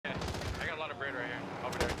Great right here.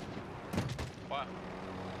 Over there. What?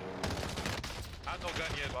 I have no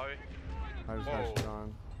gun yet, Bobby. I just got shit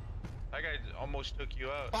on. That guy almost took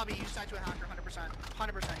you out. Bobby, you side to a hacker, 100%.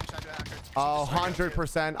 100% you side to a hacker. Oh,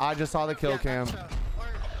 100%. I just saw the kill cam. So,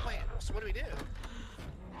 wait, so what do we do?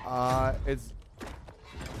 It's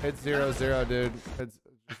 0-0, dude. It's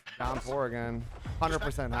just down 4 again.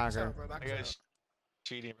 100% hacker. That guy's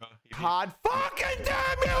cheating, bro. God fucking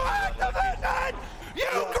damn you, Activision!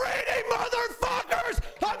 You greedy motherfuckers!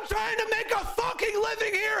 I'm trying to make a fucking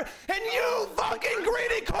living here, and you fucking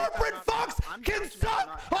greedy corporate fucks can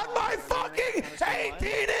suck on my fucking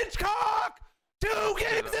 18-inch cock! 2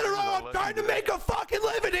 games in a row, I'm trying to make a fucking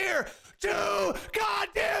living here! 2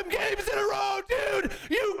 goddamn games in a row, dude!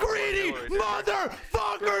 You greedy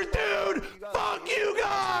motherfuckers, dude! Fuck you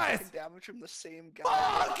guys! Damage from the same guy.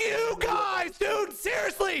 Fuck you guys, dude!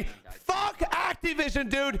 Seriously! Fuck Activision,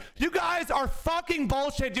 dude! You guys are fucking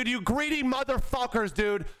bullshit, dude! You greedy motherfuckers,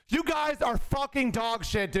 dude! You guys are fucking dog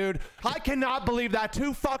shit, dude! I cannot believe that.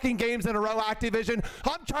 2 fucking games in a row, Activision.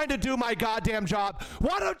 I'm trying to do my goddamn job.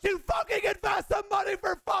 Why don't you fucking invest some money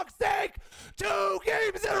for fuck's sake? 2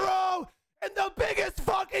 games in a row! In the biggest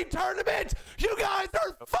fucking tournament! You guys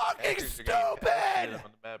are fucking stupid!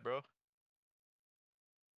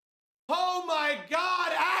 Oh my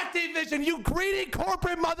god, Activision, you greedy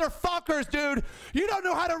corporate motherfuckers, dude! You don't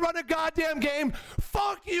know how to run a goddamn game!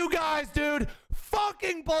 Fuck you guys, dude!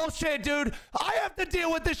 Fucking bullshit, dude! I have to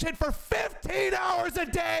deal with this shit for 15 hours a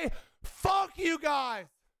day! Fuck you guys!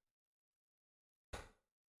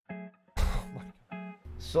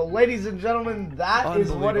 So, ladies and gentlemen, that is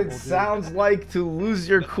what it sounds like to lose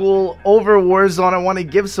your cool over Warzone. I want to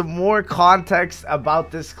give some more context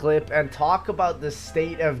about this clip and talk about the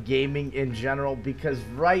state of gaming in general, because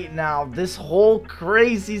right now, this whole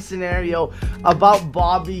crazy scenario about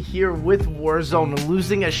Bobby here with Warzone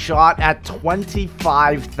losing a shot at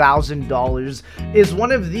 $25,000 is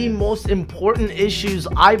one of the most important issues,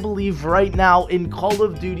 I believe, right now in Call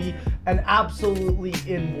of Duty and absolutely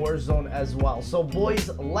in Warzone as well. So boys,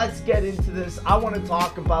 let's get into this. I want to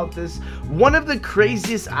talk about this. One of the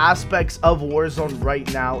craziest aspects of Warzone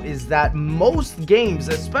right now is that most games,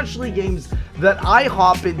 especially games that I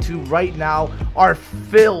hop into right now, are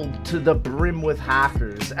filled to the brim with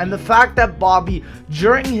hackers. And the fact that Bobby,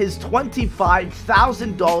 during his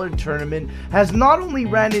 $25,000 tournament, has not only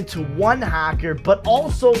ran into 1 hacker, but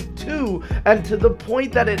also 2, and to the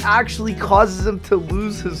point that it actually causes him to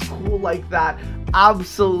lose his cool like that,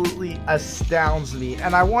 absolutely astounds me.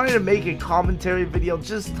 And I wanted to make a commentary video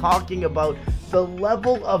just talking about the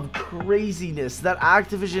level of craziness that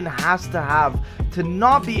Activision has to have to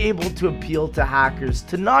not be able to appeal to hackers,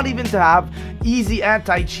 to not even to have easy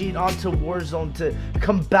anti-cheat onto Warzone, to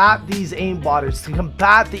combat these aimbotters, to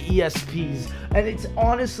combat the ESPs. And it's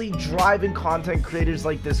honestly driving content creators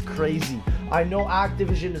like this crazy. I know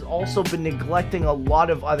Activision has also been neglecting a lot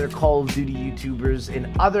of other Call of Duty YouTubers in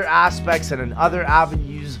other aspects and in other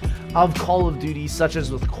avenues of Call of Duty, such as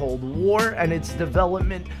with Cold War and its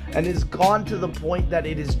development, and it's gone to the point that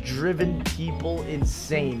it has driven people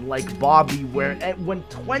insane, like Bobby, where when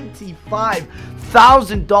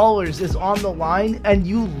 $25,000 is on the line and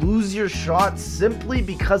you lose your shot simply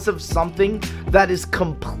because of something that is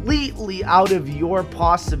completely out of your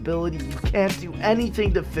possibility, you can't do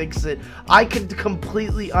anything to fix it. I can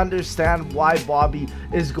completely understand why Bobby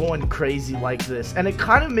is going crazy like this, and it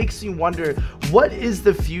kind of makes me wonder, what is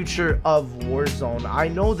the future of Warzone? I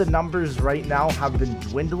know the numbers right now have been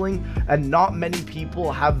dwindling and not many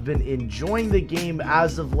people have been enjoying the game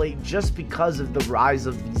as of late just because of the rise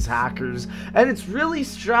of these hackers, and it's really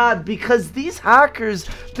sad because these hackers,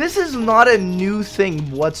 this is not a new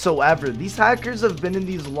thing whatsoever. These hackers have been in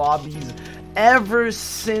these lobbies ever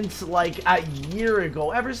since like a year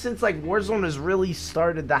ago. Ever since like Warzone has really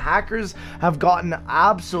started, the hackers have gotten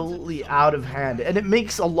absolutely out of hand, and it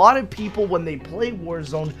makes a lot of people, when they play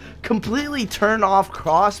Warzone, completely turn off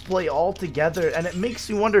crossplay altogether. And it makes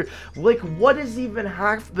me wonder, like, what is even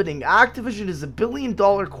happening? Activision is $1 billion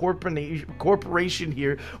corporation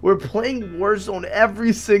here. We're playing Warzone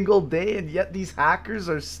every single day, and yet these hackers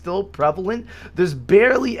are still prevalent. There's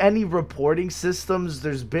barely any reporting systems,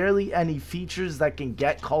 there's barely any features that can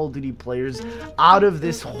get Call of Duty players out of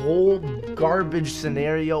this whole garbage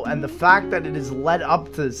scenario, and the fact that it has led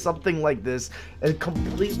up to something like this, it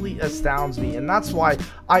completely astounds me. And that's why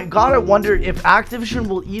I gotta wonder if Activision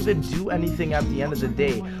will even do anything at the end of the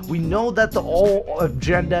day. We know that the whole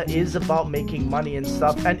agenda is about making money and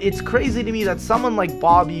stuff, and it's crazy to me that someone like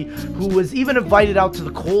Bobby, who was even invited out to the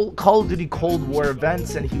Call of Duty Cold War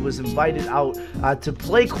events, and he was invited out to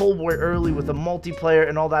play Cold War early with a multiplayer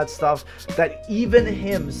and all that stuff, that even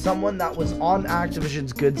him, someone that was on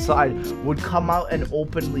Activision's good side, would come out and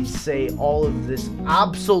openly say all of this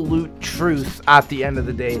absolute truth at the end of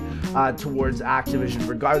the day towards Activision,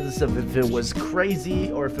 regardless of if it was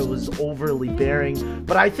crazy or if it was overly bearing.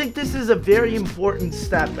 But I think this is a very important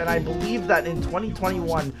step, and I believe that in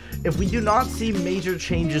 2021, if we do not see major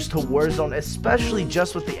changes to Warzone, especially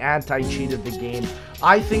just with the anti-cheat of the game,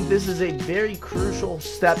 I think this is a very crucial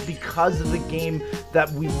step because of the game, that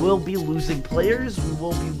we will be losing players, we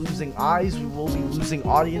will be losing eyes, we will be losing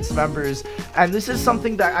audience members, and this is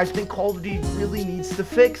something that I think Call of Duty really needs to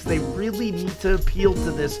fix. They really need to appeal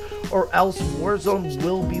to this, or else Warzone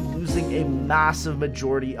will be losing a massive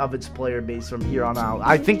majority of its player base from here on out.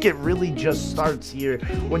 I think it really just starts here.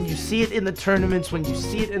 When you see it in the tournaments, when you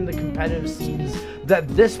see it in the competitive scenes, that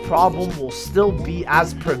this problem will still be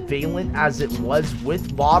as prevalent as it was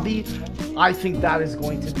with Bobby, I think that is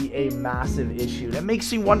going to be a massive issue. It makes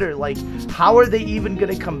me wonder, like, how are they even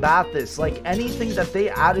going to combat this? Like, anything that they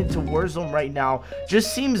added to Warzone right now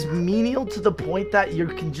just seems menial to the point that you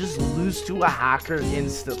can just lose to a hacker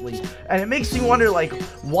instantly. And it makes me wonder, like,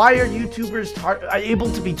 why are YouTubers able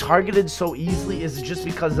to be targeted so easily? Is it just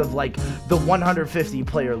because of, like, the 150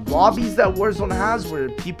 player lobbies that Warzone has, where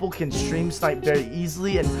people can stream snipe very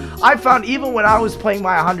easily? And I found, even when I was playing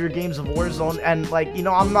my 100 games of Warzone, and, like, you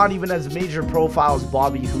know, I'm not even as major profile as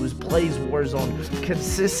Bobby, who plays Warzone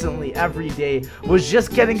consistently every day, was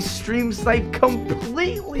just getting stream sniped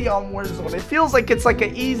completely on Warzone. It feels like it's like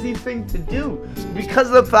an easy thing to do because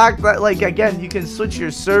of the fact that, like, again, you can switch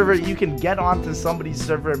your server, you can get onto somebody's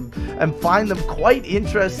server and find them quite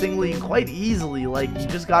interestingly, quite easily. Like, you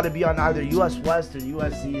just got to be on either US West or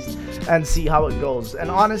US East and see how it goes.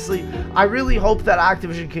 And honestly, I really hope that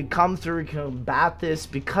Activision can come through and combat this,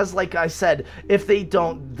 because like I said, if they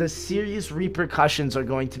don't, the serious repercussions are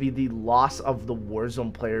going to be the loss of the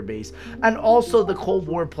Warzone player base and also the Cold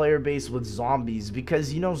War player base with zombies,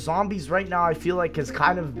 because, you know, zombies right now I feel like has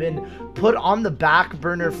kind of been put on the back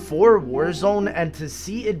burner for Warzone, and to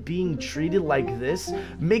see it being treated like this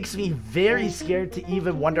makes me very scared to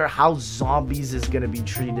even wonder how zombies is going to be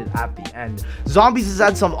treated at the end. Zombies has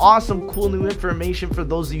had some awesome cool new information for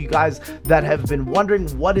those of you guys that have been wondering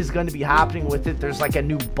what is going to be happening with it. There's like a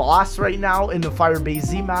new boss right now in the Firebase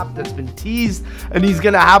Z map that's been teased, and he's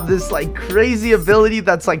gonna have this like crazy ability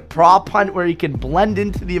that's like prop hunt, where he can blend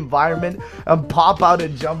into the environment and pop out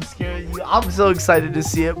and jump scare you. I'm so excited to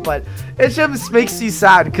see it, but it just makes me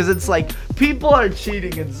sad because it's like people are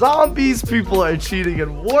cheating in zombies, people are cheating in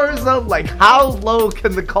Warzone. Like, how low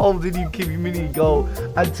can the Call of Duty community go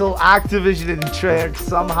until Activision and Treyarch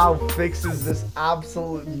somehow fixes this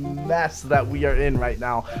absolute mess that we are in right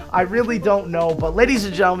now? I really don't know. But ladies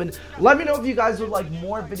and gentlemen, let me know if you guys would like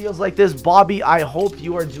more videos like this. Bobby, I hope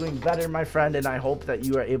you are doing better, my friend, and I hope that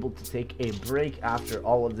you are able to take a break after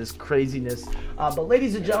all of this craziness. But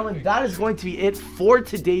ladies and gentlemen, that is going to be it for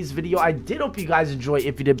today's video. I did hope you guys enjoy.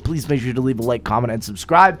 If you did, please make sure to leave a like, comment, and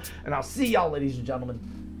subscribe, and I'll see y'all, ladies and gentlemen,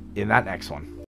 in that next one.